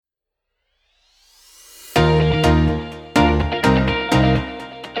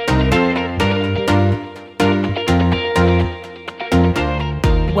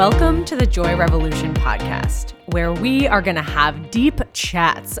to the Joy Revolution podcast, where we are going to have deep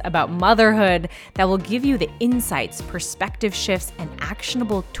chats about motherhood that will give you the insights, perspective shifts, and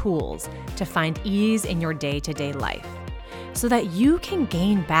actionable tools to find ease in your day-to-day life so that you can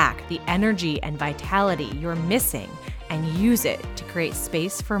gain back the energy and vitality you're missing and use it to create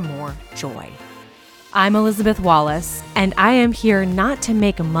space for more joy. I'm Elizabeth Wallace, and I am here not to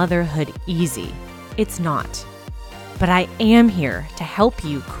make motherhood easy. It's not. But I am here to help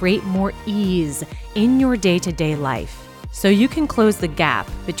you create more ease in your day-to-day life so you can close the gap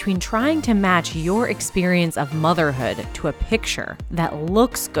between trying to match your experience of motherhood to a picture that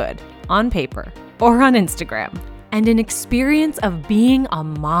looks good on paper or on Instagram, and an experience of being a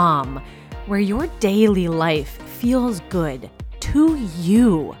mom where your daily life feels good to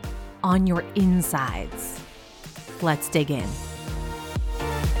you on your insides. Let's dig in.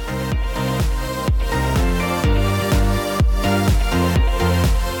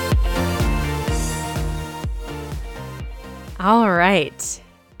 All right,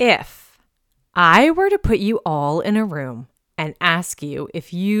 if I were to put you all in a room and ask you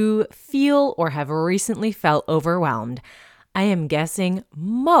if you feel or have recently felt overwhelmed, I am guessing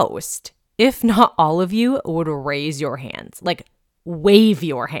most, if not all of you, would raise your hands, like wave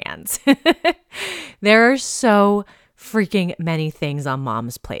your hands. There are so freaking many things on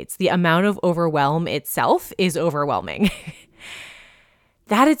mom's plates. The amount of overwhelm itself is overwhelming.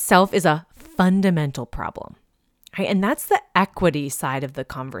 That itself is a fundamental problem. Right? And that's the equity side of the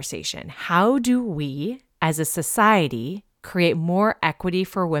conversation. How do we, as a society, create more equity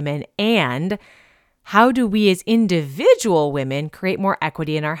for women? And how do we, as individual women, create more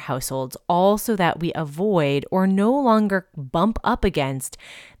equity in our households, all so that we avoid or no longer bump up against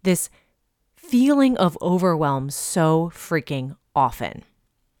this feeling of overwhelm so freaking often?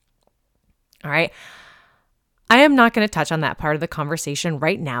 All right. I am not going to touch on that part of the conversation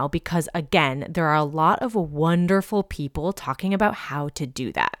right now because, again, there are a lot of wonderful people talking about how to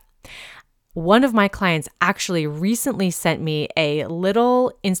do that. One of my clients actually recently sent me a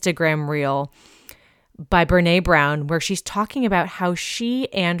little Instagram reel by Brene Brown where she's talking about how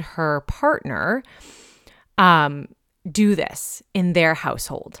she and her partner do this in their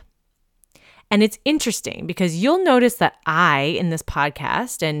household. And it's interesting because you'll notice that I, in this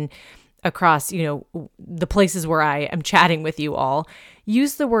podcast and across, the places where I am chatting with you all,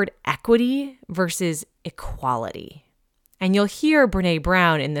 use the word equity versus equality. And you'll hear Brene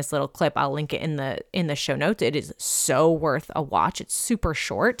Brown in this little clip. I'll link it in the show notes. It is so worth a watch. It's super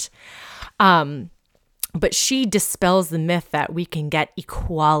short. But she dispels the myth that we can get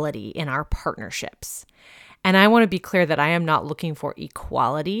equality in our partnerships. And I want to be clear that I am not looking for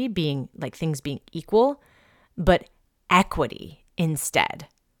equality being like things being equal, but equity instead.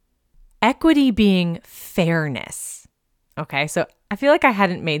 Equity being fairness. Okay, so I feel like I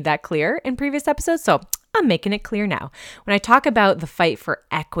hadn't made that clear in previous episodes, so I'm making it clear now. When I talk about the fight for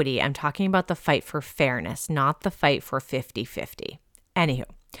equity, I'm talking about the fight for fairness, not the fight for 50-50. Anywho,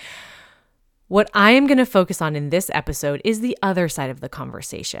 what I am going to focus on in this episode is the other side of the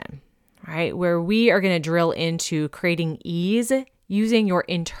conversation, right? Where we are going to drill into creating ease using your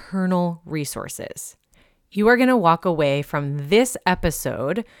internal resources. You are going to walk away from this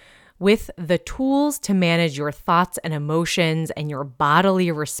episode with the tools to manage your thoughts and emotions and your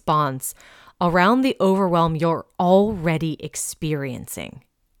bodily response around the overwhelm you're already experiencing.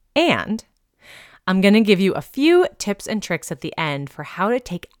 And I'm going to give you a few tips and tricks at the end for how to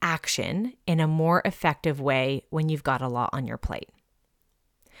take action in a more effective way when you've got a lot on your plate.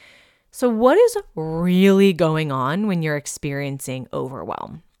 So what is really going on when you're experiencing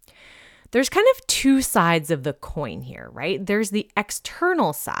overwhelm? There's kind of two sides of the coin here, right? There's the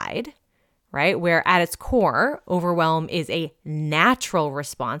external side, right? Where at its core, overwhelm is a natural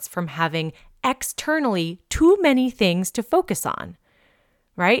response from having externally too many things to focus on,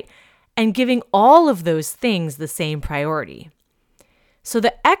 right? And giving all of those things the same priority. So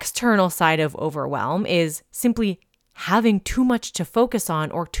the external side of overwhelm is simply having too much to focus on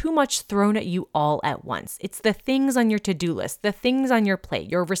or too much thrown at you all at once. It's the things on your to-do list, the things on your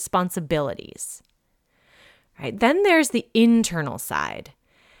plate, your responsibilities. Right? Then there's the internal side.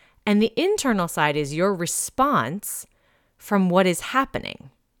 And the internal side is your response from what is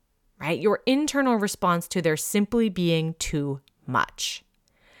happening. Right? Your internal response to there simply being too much.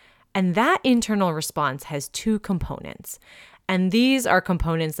 And that internal response has two components. And these are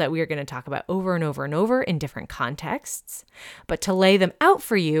components that we are going to talk about over and over and over in different contexts. But to lay them out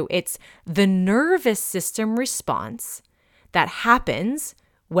for you, it's the nervous system response that happens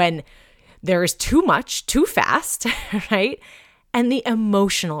when there is too much, too fast, right? And the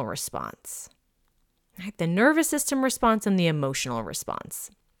emotional response, right? The nervous system response and the emotional response.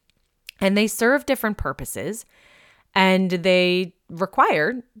 And they serve different purposes, and they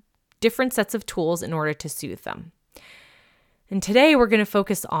require different sets of tools in order to soothe them. And today we're going to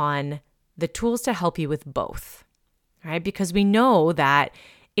focus on the tools to help you with both, right? Because we know that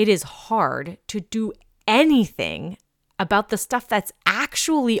it is hard to do anything about the stuff that's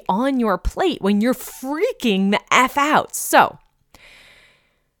actually on your plate when you're freaking the F out. So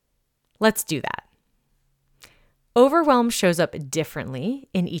let's do that. Overwhelm shows up differently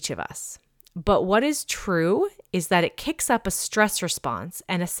in each of us. But what is true is that it kicks up a stress response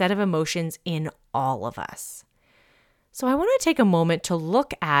and a set of emotions in all of us. So I want to take a moment to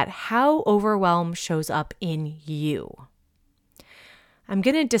look at how overwhelm shows up in you. I'm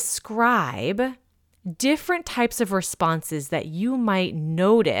going to describe different types of responses that you might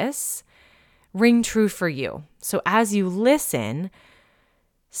notice ring true for you. So as you listen,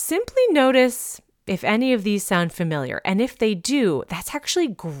 simply notice if any of these sound familiar. And if they do, that's actually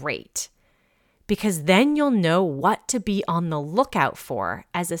great, because then you'll know what to be on the lookout for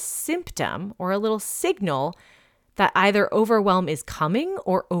as a symptom or a little signal that either overwhelm is coming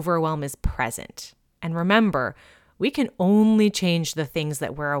or overwhelm is present. And remember, we can only change the things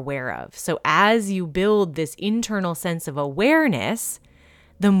that we're aware of. So as you build this internal sense of awareness,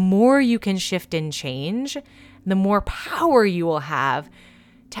 the more you can shift and change, the more power you will have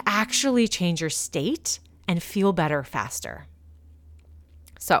to actually change your state and feel better faster.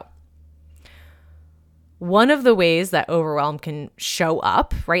 So, one of the ways that overwhelm can show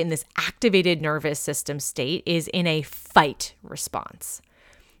up, right, in this activated nervous system state is in a fight response.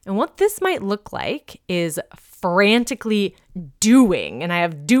 And what this might look like is frantically doing, and I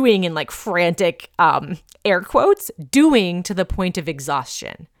have doing in like frantic air quotes, doing to the point of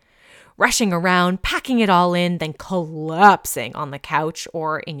exhaustion. Rushing around, packing it all in, then collapsing on the couch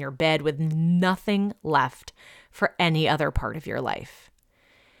or in your bed with nothing left for any other part of your life.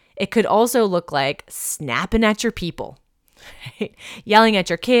 It could also look like snapping at your people, right? Yelling at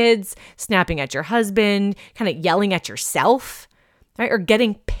your kids, snapping at your husband, kind of yelling at yourself, right? Or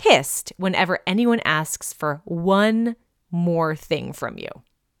getting pissed whenever anyone asks for one more thing from you,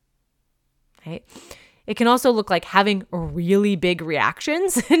 right? It can also look like having really big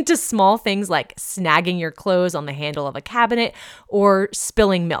reactions to small things like snagging your clothes on the handle of a cabinet or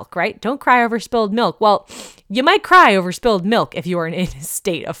spilling milk, right? Don't cry over spilled milk. Well, you might cry over spilled milk if you are in a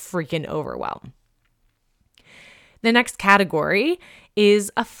state of freaking overwhelm. The next category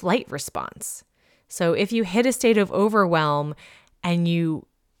is a flight response. So if you hit a state of overwhelm and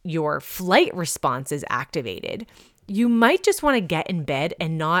your flight response is activated, you might just want to get in bed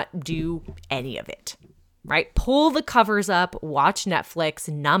and not do any of it. Right? Pull the covers up, watch Netflix,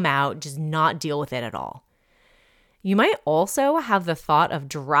 numb out, just not deal with it at all. You might also have the thought of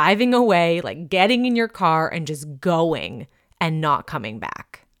driving away, like getting in your car and just going and not coming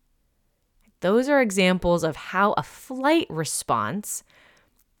back. Those are examples of how a flight response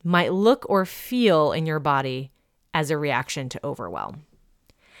might look or feel in your body as a reaction to overwhelm.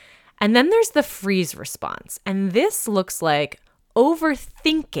 And then there's the freeze response. And this looks like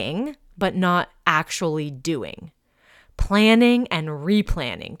overthinking but not actually doing. Planning and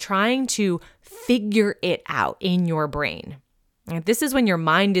replanning, trying to figure it out in your brain. And this is when your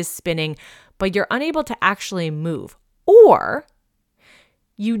mind is spinning, but you're unable to actually move. Or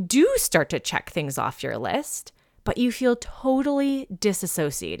you do start to check things off your list, but you feel totally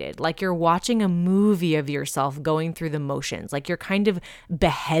disassociated, like you're watching a movie of yourself going through the motions, like you're kind of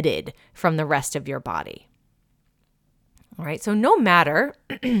beheaded from the rest of your body. All right, so no matter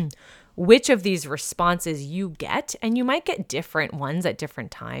which of these responses you get, and you might get different ones at different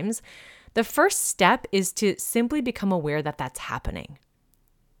times, the first step is to simply become aware that that's happening.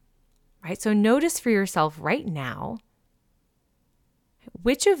 Right? So notice for yourself right now,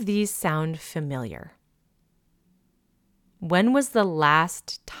 which of these sound familiar? When was the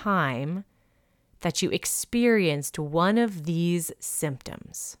last time that you experienced one of these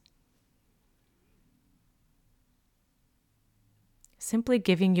symptoms? Simply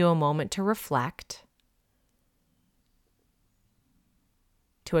giving you a moment to reflect,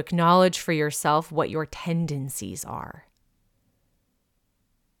 to acknowledge for yourself what your tendencies are.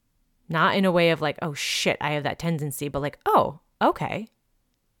 Not in a way of like, oh shit, I have that tendency, but like, oh, okay.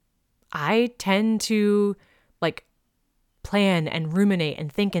 I tend to like plan and ruminate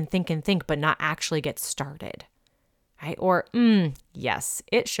and think, but not actually get started. Right? Or, yes,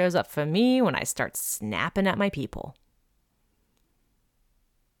 it shows up for me when I start snapping at my people.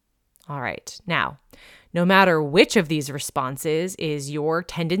 All right. Now, no matter which of these responses is your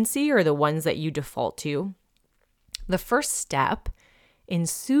tendency or the ones that you default to, the first step in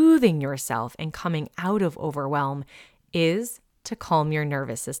soothing yourself and coming out of overwhelm is to calm your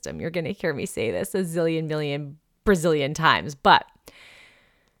nervous system. You're going to hear me say this a zillion million Brazilian times, but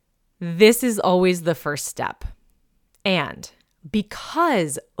this is always the first step. And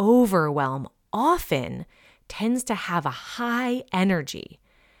because overwhelm often tends to have a high energy,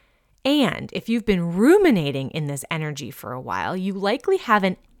 and if you've been ruminating in this energy for a while, you likely have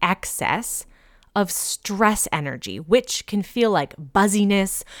an excess of stress energy, which can feel like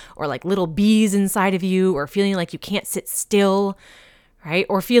buzziness or like little bees inside of you, or feeling like you can't sit still, right?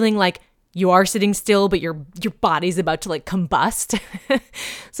 Or feeling like you are sitting still, but your body's about to like combust.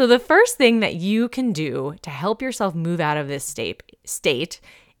 So the first thing that you can do to help yourself move out of this state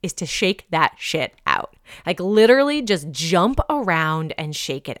is to shake that shit out. Like literally just jump around and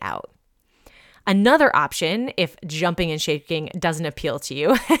shake it out. Another option, if jumping and shaking doesn't appeal to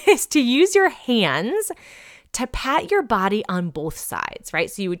you, is to use your hands to pat your body on both sides, right?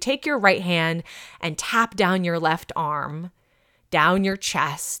 So you would take your right hand and tap down your left arm, down your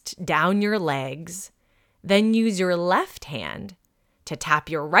chest, down your legs. Then use your left hand to tap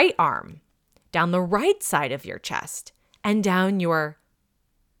your right arm, down the right side of your chest, and down your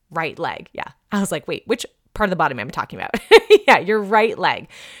right leg. Yeah. I was like, wait, which part of the body am I talking about? Yeah, your right leg,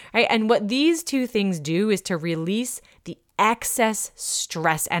 right? And what these two things do is to release the excess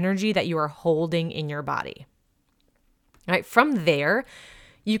stress energy that you are holding in your body. All right, from there,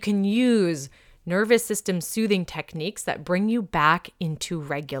 you can use nervous system soothing techniques that bring you back into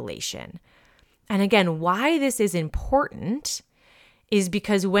regulation. And again, why this is important is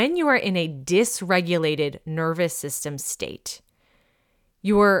because when you are in a dysregulated nervous system state,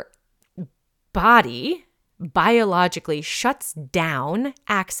 your body biologically shuts down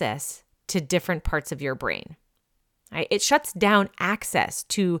access to different parts of your brain. Right? It shuts down access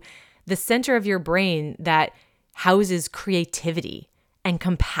to the center of your brain that houses creativity and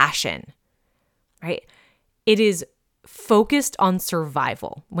compassion. Right? It is focused on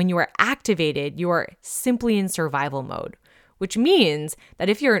survival. When you are activated, you are simply in survival mode, which means that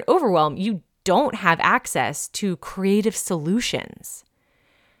if you're in overwhelm, you don't have access to creative solutions.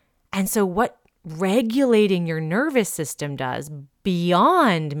 And so what regulating your nervous system does,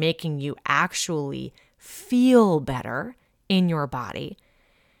 beyond making you actually feel better in your body,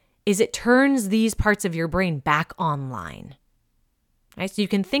 is it turns these parts of your brain back online. Right? So you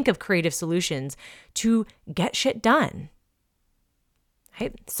can think of creative solutions to get shit done.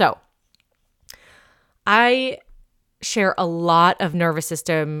 Right? So I share a lot of nervous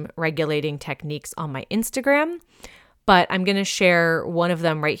system regulating techniques on my Instagram, but I'm going to share one of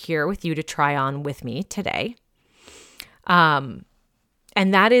them right here with you to try on with me today. And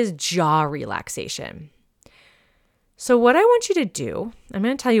that is jaw relaxation. So what I want you to do, I'm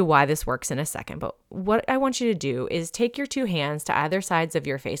going to tell you why this works in a second, but what I want you to do is take your two hands to either sides of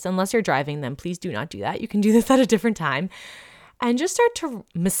your face. Unless you're driving them, please do not do that. You can do this at a different time. And just start to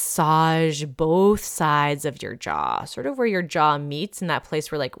massage both sides of your jaw, sort of where your jaw meets, in that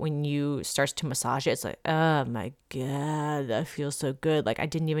place where like when you start to massage it, it's like, oh my God, that feels so good. Like I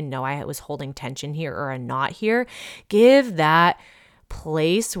didn't even know I was holding tension here or a knot here. Give that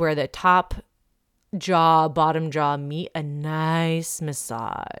place where the top jaw, bottom jaw meet a nice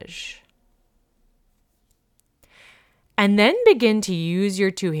massage. And then begin to use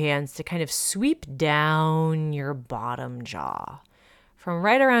your two hands to kind of sweep down your bottom jaw from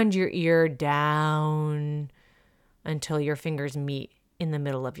right around your ear down until your fingers meet in the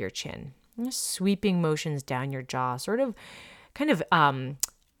middle of your chin. Just sweeping motions down your jaw, sort of kind of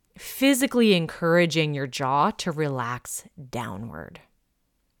physically encouraging your jaw to relax downward.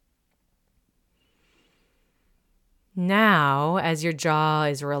 Now, as your jaw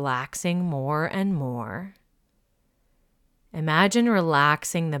is relaxing more and more, imagine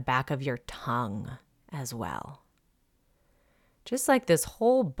relaxing the back of your tongue as well. Just like this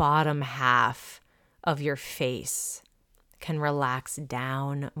whole bottom half of your face can relax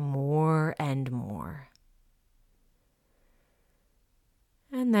down more and more.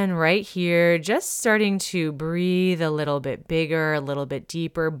 And then right here, just starting to breathe a little bit bigger, a little bit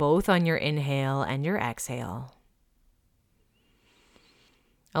deeper, both on your inhale and your exhale.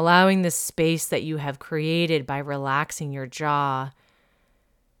 Allowing the space that you have created by relaxing your jaw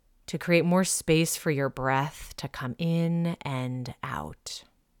to create more space for your breath to come in and out.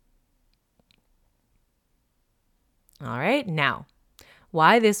 All right, now,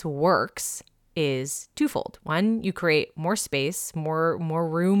 why this works is twofold. One, you create more space, more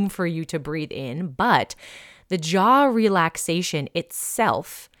room for you to breathe in, but the jaw relaxation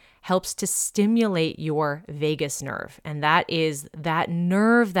itself helps to stimulate your vagus nerve. And that is that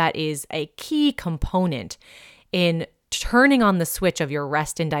nerve that is a key component in turning on the switch of your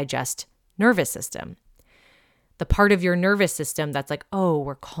rest and digest nervous system. the part of your nervous system that's like, oh,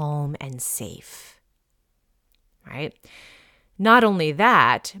 we're calm and safe, right? Not only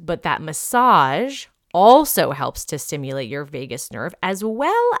that, but that massage also helps to stimulate your vagus nerve, as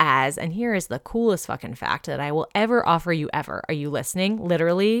well as, and here is the coolest fucking fact that I will ever offer you ever. Are you listening?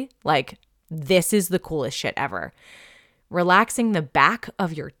 Literally, like, this is the coolest shit ever. Relaxing the back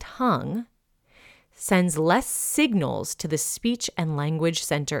of your tongue sends less signals to the speech and language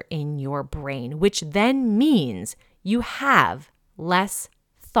center in your brain, which then means you have less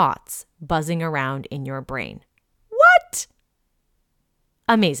thoughts buzzing around in your brain. What?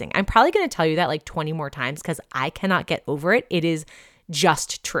 Amazing. I'm probably going to tell you that like 20 more times because I cannot get over it. It is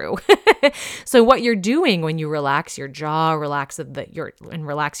just true. So what you're doing when you relax your jaw, relax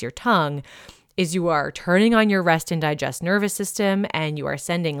your tongue, is you are turning on your rest and digest nervous system, and you are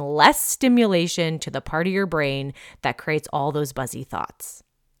sending less stimulation to the part of your brain that creates all those buzzy thoughts.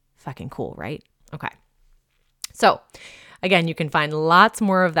 Fucking cool, right? Okay. So again, you can find lots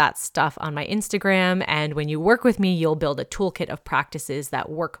more of that stuff on my Instagram. And when you work with me, you'll build a toolkit of practices that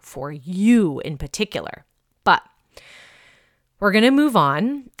work for you in particular. But we're going to move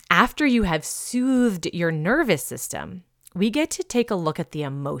on. After you have soothed your nervous system, we get to take a look at the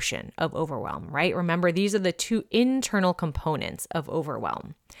emotion of overwhelm, right? Remember, these are the two internal components of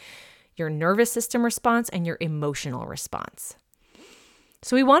overwhelm: your nervous system response and your emotional response.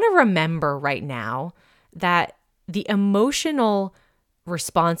 So we want to remember right now that the emotional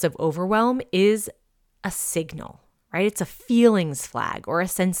response of overwhelm is a signal, right? It's a feelings flag or a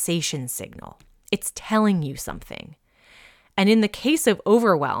sensation signal. It's telling you something. And in the case of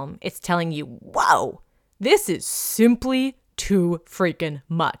overwhelm, it's telling you, whoa, this is simply too freaking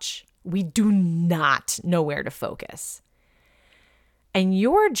much. We do not know where to focus. And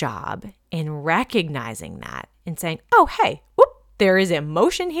your job in recognizing that and saying, oh, hey, whoop, there is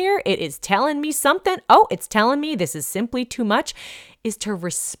emotion here. It is telling me something. Oh, it's telling me this is simply too much, is to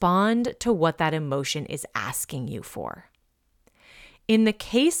respond to what that emotion is asking you for. In the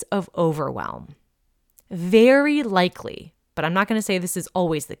case of overwhelm, very likely, but I'm not going to say this is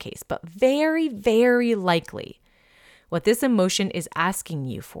always the case, but very, very likely, what this emotion is asking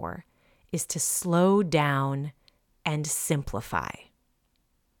you for is to slow down and simplify.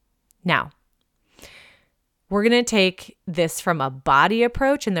 Now, we're going to take this from a body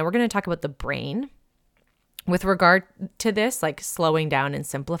approach, and then we're going to talk about the brain with regard to this, like slowing down and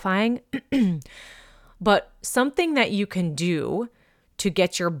simplifying. But something that you can do to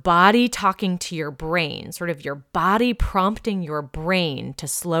get your body talking to your brain, sort of your body prompting your brain to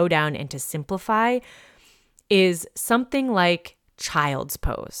slow down and to simplify, is something like child's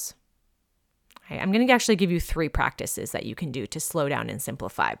pose. Okay, I'm going to actually give you 3 practices that you can do to slow down and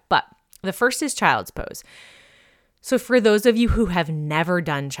simplify. But the first is child's pose. So for those of you who have never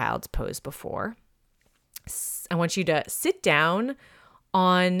done child's pose before, I want you to sit down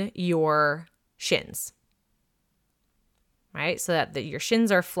on your shins, right? So that your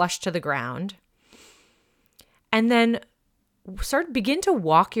shins are flush to the ground. And then begin to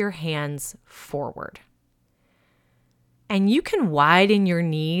walk your hands forward. And you can widen your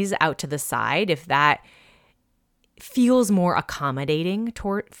knees out to the side if that feels more accommodating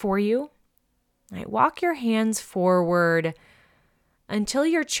for you. Right? Walk your hands forward until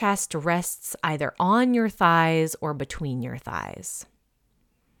your chest rests either on your thighs or between your thighs.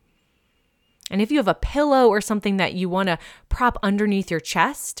 And if you have a pillow or something that you want to prop underneath your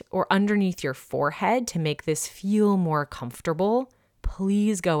chest or underneath your forehead to make this feel more comfortable,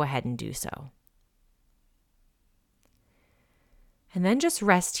 please go ahead and do so. And then just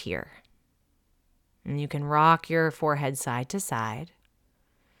rest here. And you can rock your forehead side to side.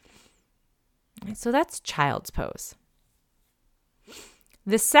 So that's child's pose.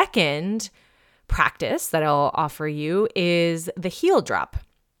 The second practice that I'll offer you is the heel drop.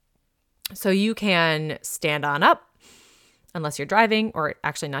 So you can stand on up, unless you're driving or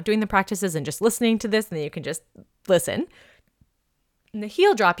actually not doing the practices and just listening to this, and then you can just listen. In the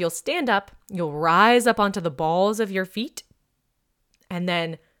heel drop, you'll stand up, you'll rise up onto the balls of your feet, and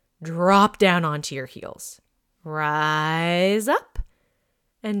then drop down onto your heels. Rise up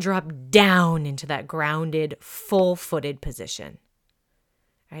and drop down into that grounded, full-footed position.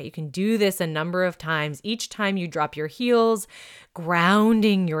 All right, you can do this a number of times. Each time you drop your heels,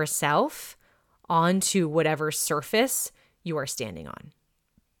 grounding yourself onto whatever surface you are standing on.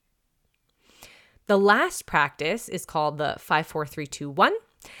 The last practice is called the 5, 4, 3, 2, 1.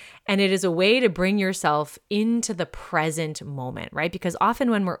 And it is a way to bring yourself into the present moment, right? Because often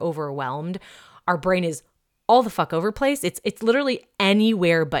when we're overwhelmed, our brain is all the fuck over place. It's literally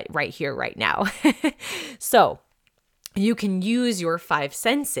anywhere but right here, right now. So you can use your 5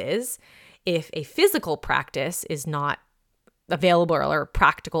 senses If a physical practice is not available or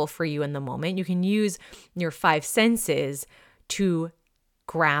practical for you in the moment, you can use your 5 senses to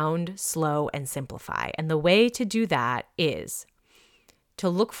ground, slow, and simplify. And the way to do that is to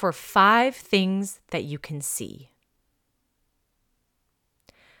look for 5 things that you can see,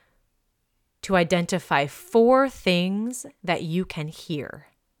 to identify 4 things that you can hear,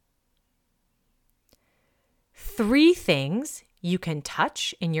 3 things you can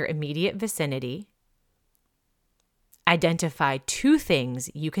touch in your immediate vicinity, identify 2 things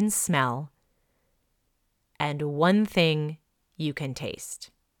you can smell, and 1 thing you can taste.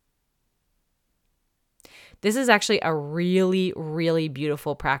 This is actually a really, really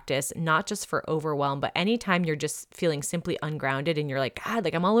beautiful practice, not just for overwhelm, but anytime you're just feeling simply ungrounded and you're like, God,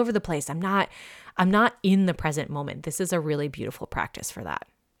 like I'm all over the place. I'm not in the present moment. This is a really beautiful practice for that.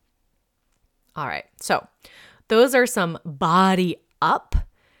 All right. So those are some body up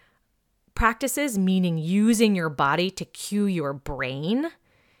practices, meaning using your body to cue your brain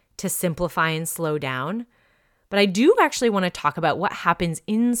to simplify and slow down. But I do actually want to talk about what happens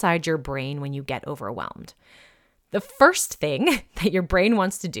inside your brain when you get overwhelmed. The first thing that your brain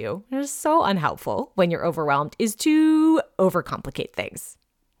wants to do, and is so unhelpful when you're overwhelmed, is to overcomplicate things.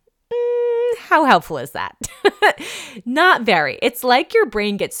 How helpful is that? Not very. It's like your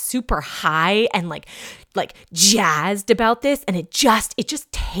brain gets super high and like jazzed about this, and it just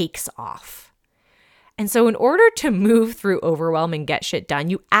takes off. And so in order to move through overwhelm and get shit done,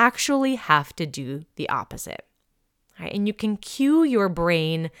 you actually have to do the opposite. Right? And you can cue your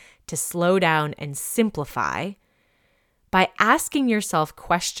brain to slow down and simplify by asking yourself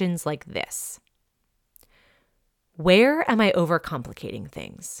questions like this. Where am I overcomplicating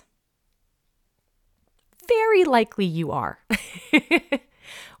things? Very likely you are.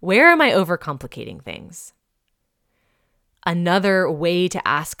 Where am I overcomplicating things? Another way to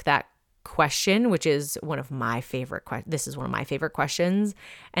ask that question, which is one of my favorite questions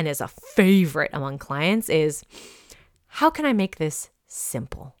and is a favorite among clients, is how can I make this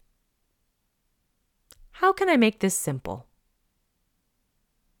simple? How can I make this simple?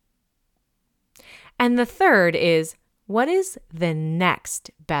 And the third is, what is the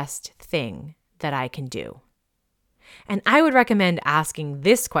next best thing that I can do? And I would recommend asking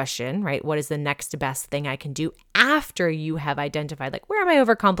this question, right? What is the next best thing I can do after you have identified, like, where am I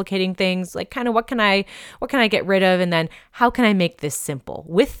overcomplicating things? Like, kind of what can I get rid of? And then how can I make this simple?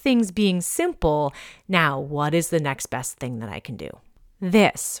 With things being simple, now what is the next best thing that I can do?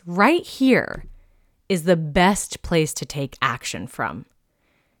 This right here is the best place to take action from,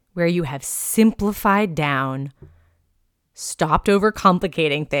 where you have simplified down, stopped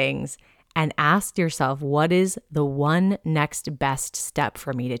overcomplicating things, and ask yourself, what is the one next best step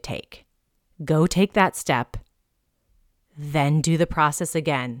for me to take? Go take that step, then do the process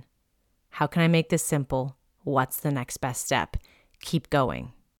again. How can I make this simple? What's the next best step? Keep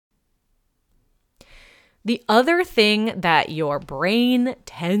going. The other thing that your brain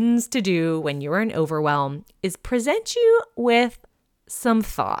tends to do when you're in overwhelm is present you with some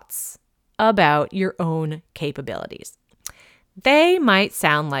thoughts about your own capabilities. They might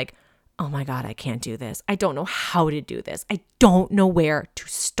sound like, oh my God, I can't do this. I don't know how to do this. I don't know where to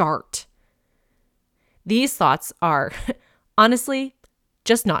start. These thoughts are honestly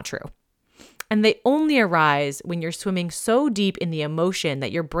just not true. And they only arise when you're swimming so deep in the emotion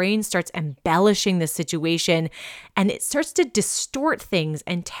that your brain starts embellishing the situation and it starts to distort things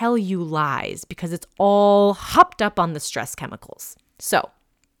and tell you lies because it's all hopped up on the stress chemicals. So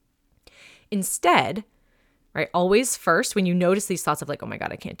instead, right, always first, when you notice these thoughts of like, oh my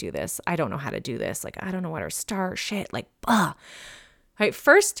God, I can't do this. I don't know how to do this. Like, I don't know where to start. Shit, like, right,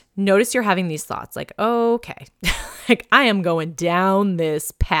 first, notice you're having these thoughts like, okay, like I am going down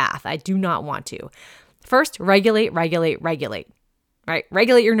this path. I do not want to. First, regulate, right?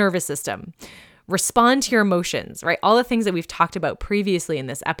 Regulate your nervous system. Respond to your emotions, right? All the things that we've talked about previously in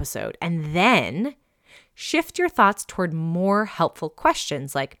this episode. And then shift your thoughts toward more helpful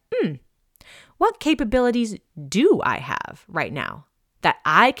questions like, what capabilities do I have right now that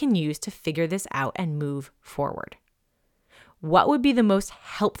I can use to figure this out and move forward? What would be the most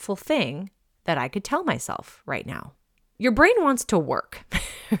helpful thing that I could tell myself right now? Your brain wants to work,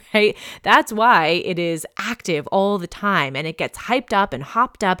 right? That's why it is active all the time and it gets hyped up and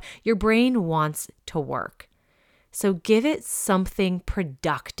hopped up. Your brain wants to work. So give it something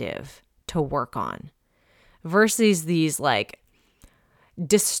productive to work on versus these like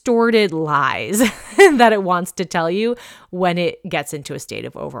distorted lies that it wants to tell you when it gets into a state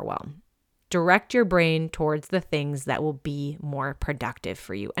of overwhelm. Direct your brain towards the things that will be more productive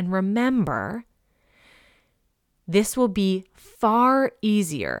for you. And remember, This will be far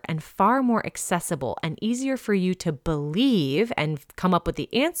easier and far more accessible and easier for you to believe and come up with the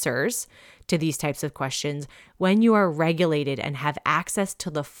answers to these types of questions when you are regulated and have access to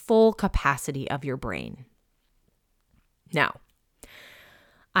the full capacity of your brain. Now,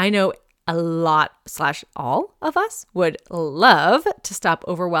 I know a lot / all of us would love to stop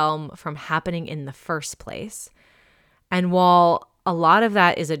overwhelm from happening in the first place. And while a lot of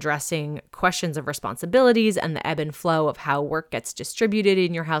that is addressing questions of responsibilities and the ebb and flow of how work gets distributed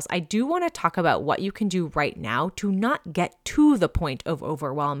in your house, I do want to talk about what you can do right now to not get to the point of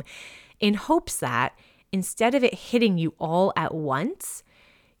overwhelm, in hopes that instead of it hitting you all at once,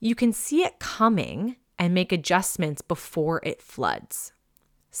 you can see it coming and make adjustments before it floods.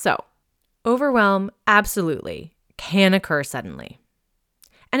 So, overwhelm absolutely can occur suddenly.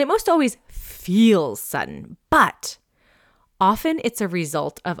 And it most always feels sudden, but often it's a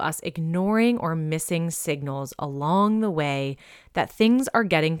result of us ignoring or missing signals along the way that things are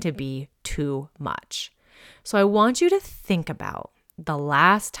getting to be too much. So I want you to think about the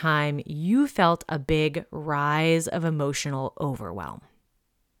last time you felt a big rise of emotional overwhelm.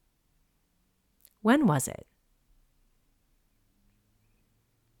 When was it?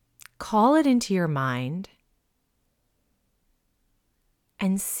 Call it into your mind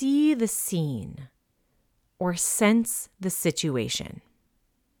and see the scene or sense the situation.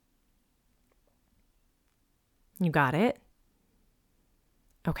 You got it?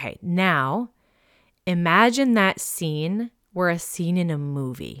 Okay, now imagine that scene were a scene in a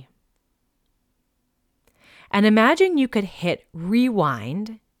movie. And imagine you could hit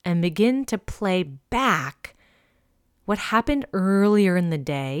rewind and begin to play back what happened earlier in the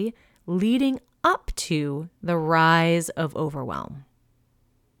day leading up to the rise of overwhelm.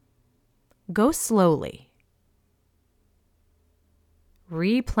 Go slowly.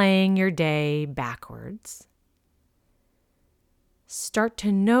 Replaying your day backwards. Start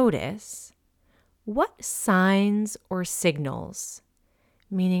to notice what signs or signals,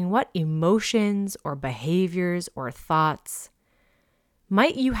 meaning what emotions or behaviors or thoughts,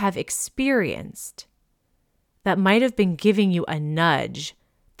 might you have experienced that might have been giving you a nudge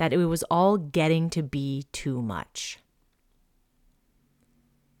that it was all getting to be too much.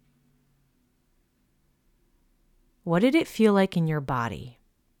 What did it feel like in your body?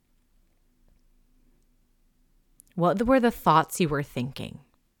 What were the thoughts you were thinking?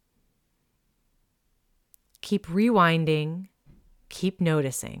 Keep rewinding, keep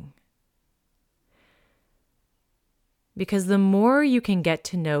noticing. Because the more you can get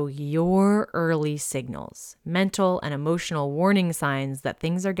to know your early signals, mental and emotional warning signs that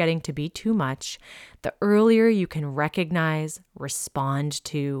things are getting to be too much, the earlier you can recognize, respond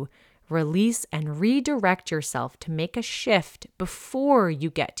to, release, and redirect yourself to make a shift before you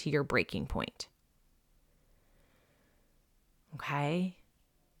get to your breaking point. Okay?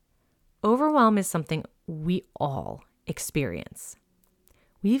 Overwhelm is something we all experience.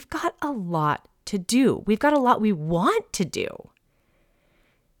 We've got a lot to do. We've got a lot we want to do.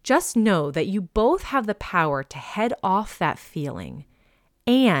 Just know that you both have the power to head off that feeling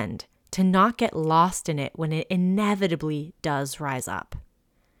and to not get lost in it when it inevitably does rise up.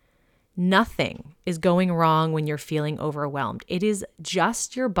 Nothing is going wrong when you're feeling overwhelmed. It is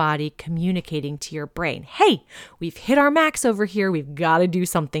just your body communicating to your brain, hey, we've hit our max over here. We've got to do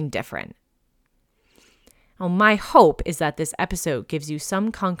something different. Now, my hope is that this episode gives you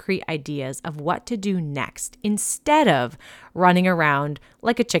some concrete ideas of what to do next instead of running around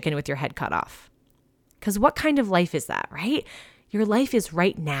like a chicken with your head cut off. Because what kind of life is that, right? Your life is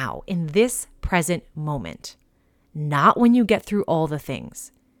right now, in this present moment, not when you get through all the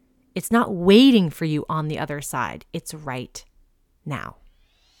things. It's not waiting for you on the other side. It's right now.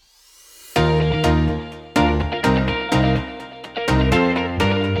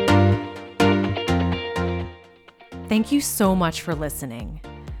 Thank you so much for listening.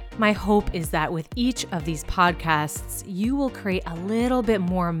 My hope is that with each of these podcasts, you will create a little bit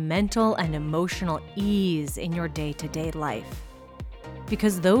more mental and emotional ease in your day-to-day life.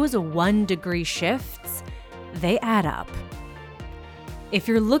 Because those 1-degree shifts, they add up. If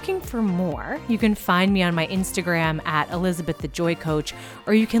you're looking for more, you can find me on my Instagram at Elizabeth the Joy Coach,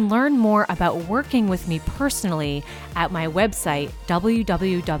 or you can learn more about working with me personally at my website,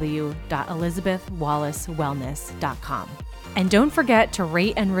 www.elizabethwallacewellness.com. And don't forget to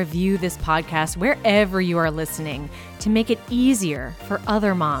rate and review this podcast wherever you are listening to make it easier for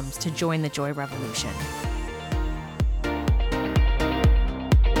other moms to join the Joy Revolution.